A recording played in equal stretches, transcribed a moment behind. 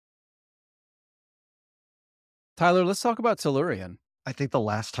Tyler, let's talk about Tellurian. I think the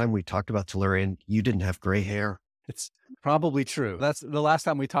last time we talked about Tellurian, you didn't have gray hair. It's probably true. That's the last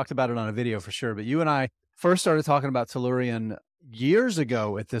time we talked about it on a video for sure. But you and I first started talking about Tellurian years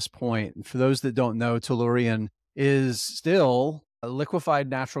ago at this point. For those that don't know, Tellurian is still a liquefied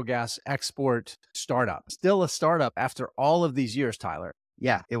natural gas export startup, still a startup after all of these years, Tyler.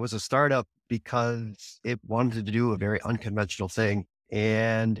 Yeah, it was a startup because it wanted to do a very unconventional thing.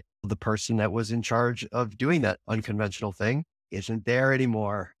 And the person that was in charge of doing that unconventional thing isn't there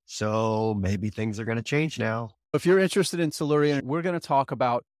anymore. So maybe things are going to change now. If you're interested in Tellurian, we're going to talk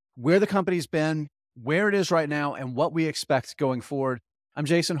about where the company's been, where it is right now, and what we expect going forward. I'm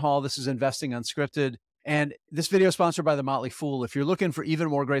Jason Hall. This is Investing Unscripted. And this video is sponsored by The Motley Fool. If you're looking for even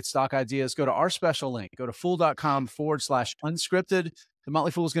more great stock ideas, go to our special link. Go to fool.com/unscripted. The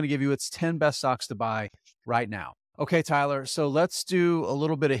Motley Fool is going to give you its 10 best stocks to buy right now. Okay, Tyler. So let's do a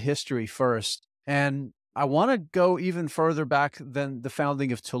little bit of history first. And I want to go even further back than the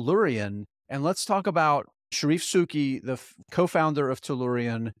founding of Tellurian. And let's talk about Sharif Suki, the co-founder of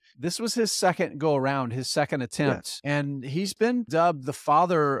Tellurian. This was his second go around, his second attempt. Yeah. And he's been dubbed the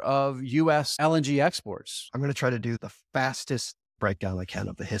father of U.S. LNG exports. I'm going to try to do the fastest breakdown I can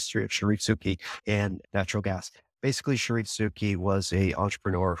of the history of Sharif Suki and natural gas. Basically, Sharif Suki was an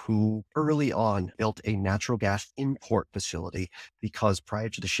entrepreneur who early on built a natural gas import facility because prior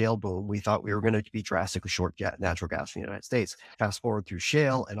to the shale boom, we thought we were going to be drastically short natural gas in the United States. Fast forward through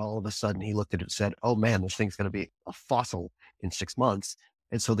shale, and all of a sudden he looked at it and said, oh man, this thing's going to be a fossil in 6 months.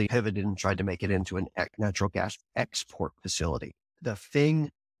 And so they pivoted and tried to make it into an natural gas export facility. The thing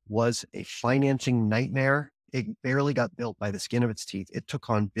was a financing nightmare. It barely got built by the skin of its teeth. It took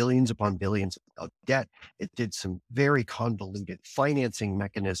on billions upon billions of debt. It did some very convoluted financing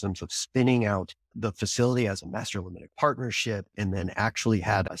mechanisms of spinning out the facility as a master limited partnership, and then actually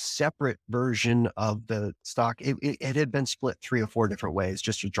had a separate version of the stock. It had been split 3 or 4 different ways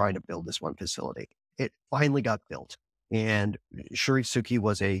just to try to build this one facility. It finally got built. And Sharif Suki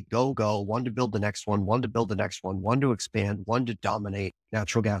was a go, one to build the next one to build the next one to expand, one to dominate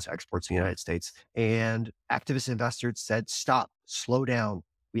natural gas exports in the United States. And activist investors said, stop, slow down.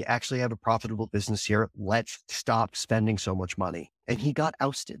 We actually have a profitable business here. Let's stop spending so much money. And he got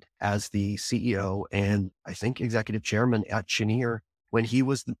ousted as the CEO and I think executive chairman at Cheniere when he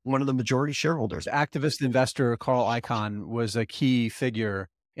was one of the majority shareholders. Activist investor Carl Icahn was a key figure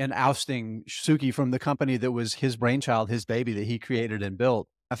in ousting Suki from the company that was his brainchild, his baby that he created and built.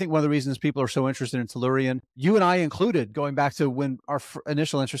 I think one of the reasons people are so interested in Tellurian, you and I included, going back to when our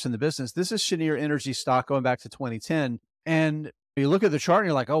initial interest in the business, this is Cheniere Energy stock going back to 2010. And you look at the chart and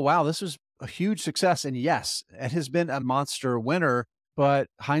you're like, oh, wow, this was a huge success. And yes, it has been a monster winner, but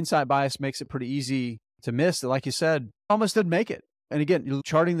hindsight bias makes it pretty easy to miss that, like you said, almost didn't make it. And again, you're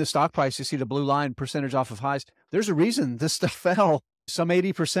charting the stock price, you see the blue line percentage off of highs. There's a reason this stuff fell some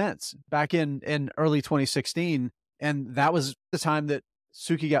 80% back in early 2016. And that was the time that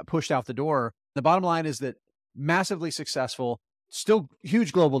Suki got pushed out the door. The bottom line is that massively successful, still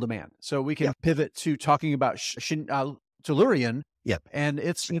huge global demand. So we can pivot to talking about Tellurian and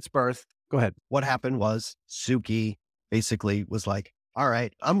its birth. Go ahead. What happened was Suki basically was like, all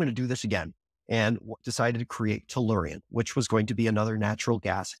right, I'm going to do this again. And decided to create Tellurian, which was going to be another natural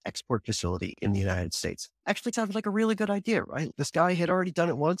gas export facility in the United States. Actually sounded like a really good idea, right? This guy had already done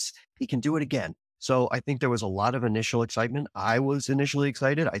it once. He can do it again. So I think there was a lot of initial excitement. I was initially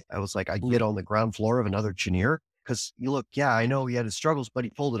excited. I was like, I can get on the ground floor of another Cheniere because you look, I know he had his struggles, but he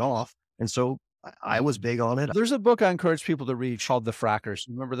pulled it off. And so I was big on it. There's a book I encourage people to read called The Frackers.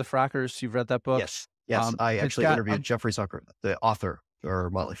 Remember The Frackers? You've read that book? Yes. I actually interviewed Jeffrey Zucker, the author or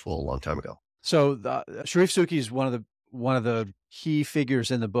Motley Fool, a long time ago. So Sharif Suki is one of the key figures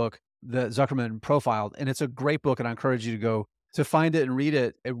in the book that Zuckerman profiled, and it's a great book, and I encourage you to go to find it and read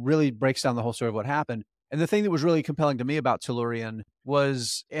it. It really breaks down the whole story of what happened. And the thing that was really compelling to me about Tellurian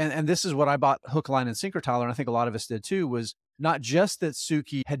was, and this is what I bought hook, line, and sinker, Tyler, and I think a lot of us did too, was not just that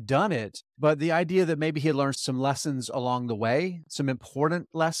Suki had done it, but the idea that maybe he had learned some lessons along the way, some important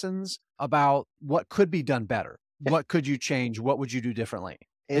lessons about what could be done better. What could you change? What would you do differently?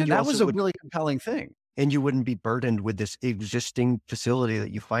 And that was a really compelling thing. And you wouldn't be burdened with this existing facility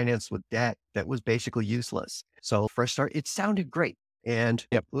that you financed with debt that was basically useless. So fresh start, it sounded great. And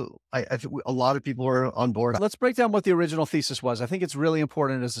I think a lot of people are on board. Let's break down what the original thesis was. I think it's really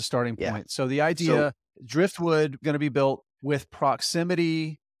important as a starting point. So the idea, driftwood going to be built with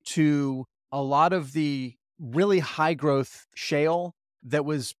proximity to a lot of the really high growth shale that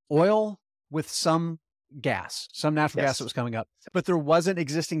was oil with some gas, some natural gas that was coming up, but there wasn't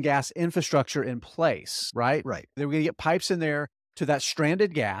existing gas infrastructure in place, right? Right. They were going to get pipes in there to that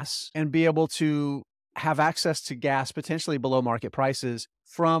stranded gas and be able to have access to gas potentially below market prices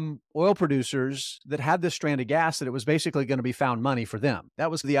from oil producers that had this stranded gas that it was basically going to be found money for them.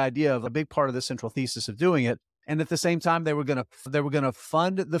 That was the idea of a big part of the central thesis of doing it. And at the same time, they were going to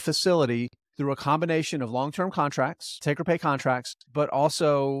fund the facility through a combination of long-term contracts, take or pay contracts, but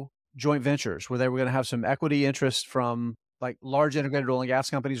also joint ventures where they were going to have some equity interest from like large integrated oil and gas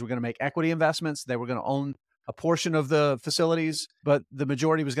companies were going to make equity investments. They were going to own a portion of the facilities, but the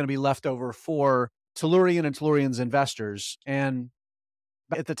majority was going to be left over for Tellurian and Tellurian's investors. And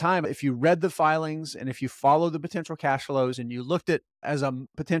at the time, if you read the filings and if you followed the potential cash flows and you looked at as a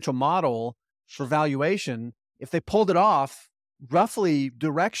potential model for valuation, if they pulled it off roughly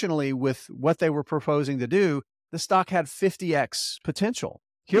directionally with what they were proposing to do, the stock had 50x potential.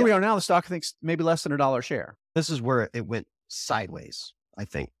 Here we are now, the stock thinks maybe less than $1 a share. This is where it went sideways, I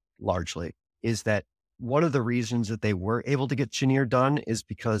think, largely, is that one of the reasons that they were able to get Cheniere done is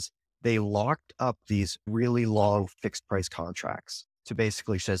because they locked up these really long fixed price contracts to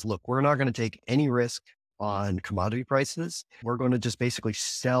basically says, look, we're not going to take any risk on commodity prices. We're going to just basically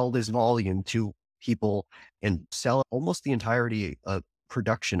sell this volume to people and sell almost the entirety of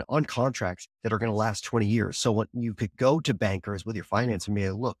production on contracts that are going to last 20 years. So when you could go to bankers with your finance and be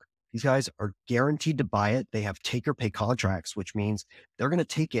like, look, these guys are guaranteed to buy it. They have take or pay contracts, which means they're going to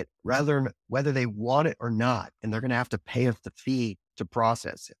take it whether they want it or not. And they're going to have to pay us the fee to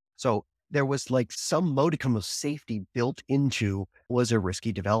process it. So there was like some modicum of safety built into was a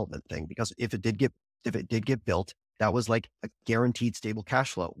risky development thing, because if it did get built, that was like a guaranteed stable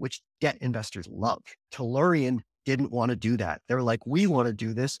cash flow, which debt investors love. Tellurian didn't want to do that. They're like, we want to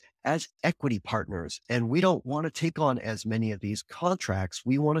do this as equity partners, and we don't want to take on as many of these contracts.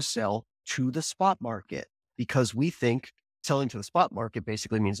 We want to sell to the spot market because we think selling to the spot market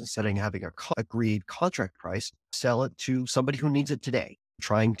basically means instead of having a agreed contract price, sell it to somebody who needs it today,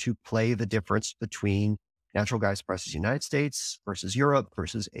 trying to play the difference between natural gas prices in the United States versus Europe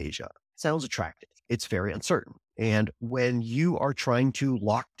versus Asia. Sounds attractive. It's very uncertain. And when you are trying to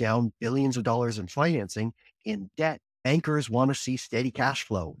lock down billions of dollars in financing in debt, bankers want to see steady cash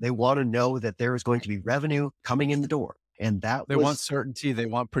flow. They want to know that there is going to be revenue coming in the door. And they want certainty. They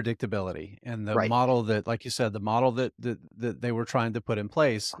want predictability. And the model that, like you said, the model that they were trying to put in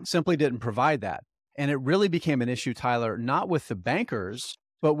place simply didn't provide that. And it really became an issue, Tyler, not with the bankers,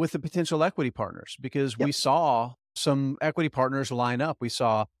 but with the potential equity partners, because we saw some equity partners line up. We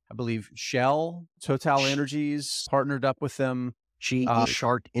saw, I believe, Shell, Total Energies partnered up with them. GE,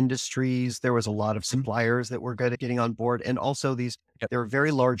 Chart Industries. There was a lot of suppliers that were getting on board. And also there are very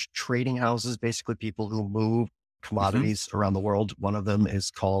large trading houses, basically people who move commodities around the world. One of them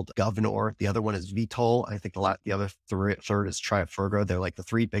is called Governor. The other one is Vitol. I think the other third is Trafigura. They're like the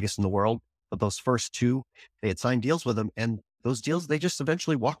three biggest in the world. But those first two, they had signed deals with them. And those deals, they just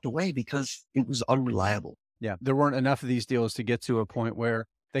eventually walked away because it was unreliable. Yeah, there weren't enough of these deals to get to a point where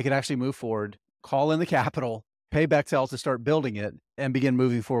they could actually move forward, call in the capital, pay Bechtel to start building it, and begin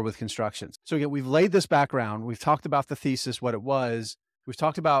moving forward with construction. So again, we've laid this background. We've talked about the thesis, what it was. We've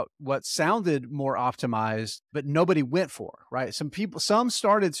talked about what sounded more optimized, but nobody went for, right? Some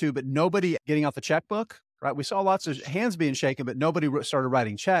started to, but nobody getting out the checkbook, right? We saw lots of hands being shaken, but nobody started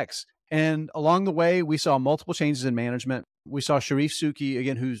writing checks. And along the way, we saw multiple changes in management. We saw Sharif Suki,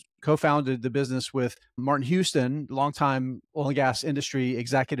 again, who's co-founded the business with Martin Houston, longtime oil and gas industry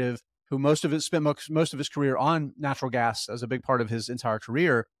executive, who spent most of his career on natural gas as a big part of his entire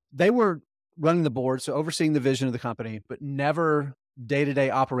career. They were running the board, so overseeing the vision of the company, but never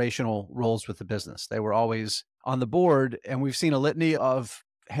day-to-day operational roles with the business. They were always on the board, and we've seen a litany of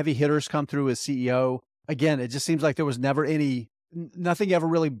heavy hitters come through as CEO. Again, it just seems like there was nothing ever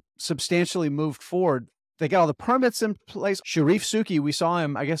really substantially moved forward. They got all the permits in place. Sharif Suki, we saw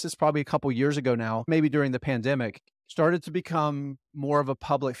him, I guess it's probably a couple years ago now, maybe during the pandemic, started to become more of a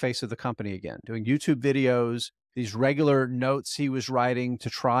public face of the company again, doing YouTube videos, these regular notes he was writing to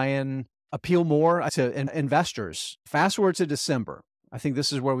try and appeal more to investors. Fast forward to December. I think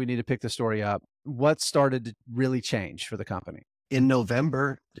this is where we need to pick the story up. What started to really change for the company? In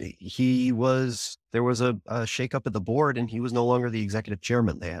November, there was a shakeup at the board, and he was no longer the executive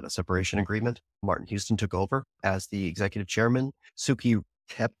chairman. They had a separation agreement. Martin Houston took over as the executive chairman. Suki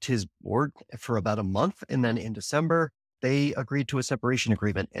kept his board for about a month. And then in December, they agreed to a separation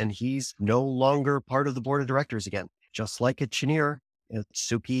agreement, and he's no longer part of the board of directors again. Just like at Cheniere,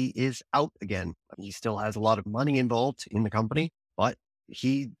 Suki is out again. He still has a lot of money involved in the company, but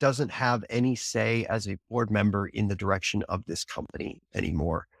he doesn't have any say as a board member in the direction of this company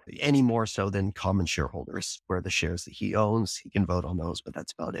anymore, any more so than common shareholders, where the shares that he owns, he can vote on those, but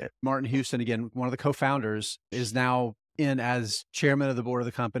that's about it. Martin Houston, again, one of the co-founders, is now in as chairman of the board of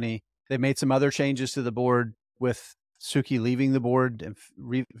the company. They made some other changes to the board with Suki leaving the board and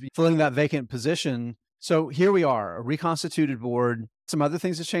filling that vacant position. So here we are, a reconstituted board. Some other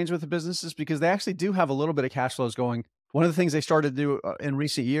things that changed with the businesses because they actually do have a little bit of cash flows going. One of the things they started to do in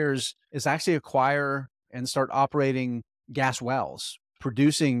recent years is actually acquire and start operating gas wells,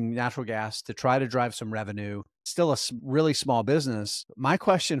 producing natural gas to try to drive some revenue. Still a really small business. My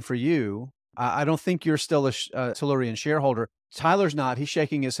question for you, I don't think you're still a Tellurian shareholder. Tyler's not. He's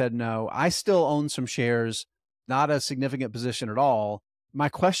shaking his head no. I still own some shares, not a significant position at all. My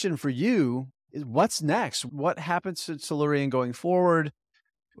question for you is what's next? What happens to Tellurian going forward?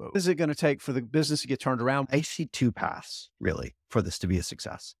 What is it going to take for the business to get turned around? I see two paths really for this to be a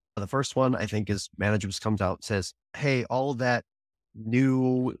success. The first one, I think, is management comes out and says, hey, all that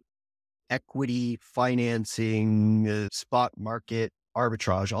new equity financing, spot market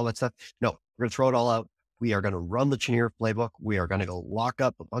arbitrage, all that stuff. No, we're going to throw it all out. We are going to run the Cheniere playbook. We are going to go lock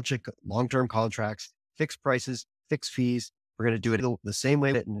up a bunch of long-term contracts, fixed prices, fixed fees. We're going to do it the same way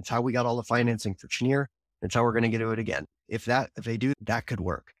and it's how we got all the financing for Cheniere. That's how we're going to do it again. If they do, that could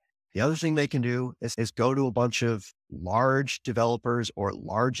work. The other thing they can do is go to a bunch of large developers or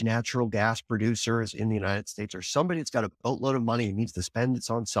large natural gas producers in the United States or somebody that's got a boatload of money and needs to spend it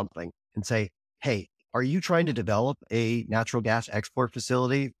on something and say, hey, are you trying to develop a natural gas export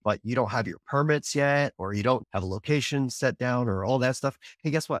facility, but you don't have your permits yet, or you don't have a location set down or all that stuff?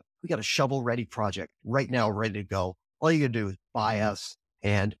 Hey, guess what? We got a shovel ready project right now, ready to go. All you gotta do is buy us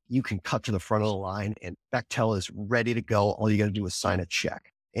and you can cut to the front of the line and Bechtel is ready to go. All you got to do is sign a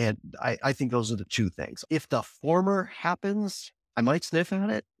check. And I think those are the two things. If the former happens, I might sniff at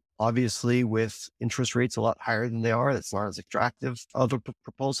it. Obviously, with interest rates a lot higher than they are, it's not as attractive of a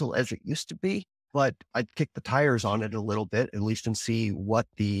proposal as it used to be. But I'd kick the tires on it a little bit, at least, and see what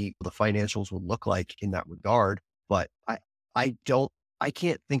the financials would look like in that regard. But I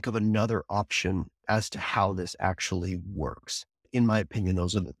can't think of another option as to how this actually works. In my opinion,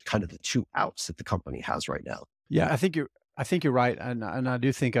 those are the kind of the two outs that the company has right now. Yeah, I think you're right. And I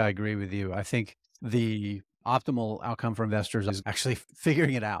do think I agree with you. I think the optimal outcome for investors is actually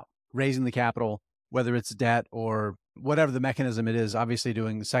figuring it out, raising the capital, whether it's debt or whatever the mechanism it is. Obviously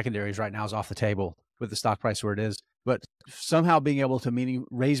doing the secondaries right now is off the table with the stock price where it is, but somehow being able to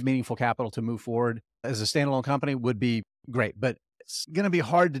raise meaningful capital to move forward as a standalone company would be great, but it's going to be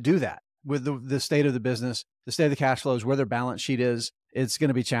hard to do that with the state of the business, the state of the cash flows, where their balance sheet is. It's going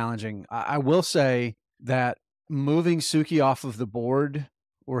to be challenging. I will say that moving Suki off of the board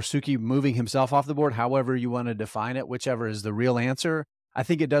or Suki moving himself off the board, however you want to define it, whichever is the real answer, I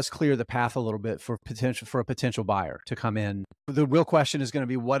think it does clear the path a little bit for a potential buyer to come in. The real question is going to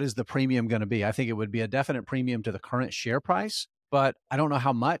be, what is the premium going to be? I think it would be a definite premium to the current share price, but I don't know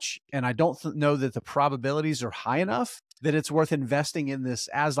how much. And I don't know that the probabilities are high enough that it's worth investing in this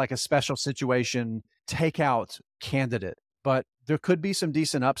as like a special situation takeout candidate. But there could be some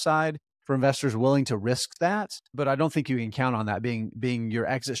decent upside for investors willing to risk that. But I don't think you can count on that being your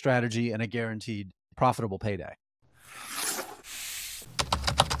exit strategy and a guaranteed profitable payday.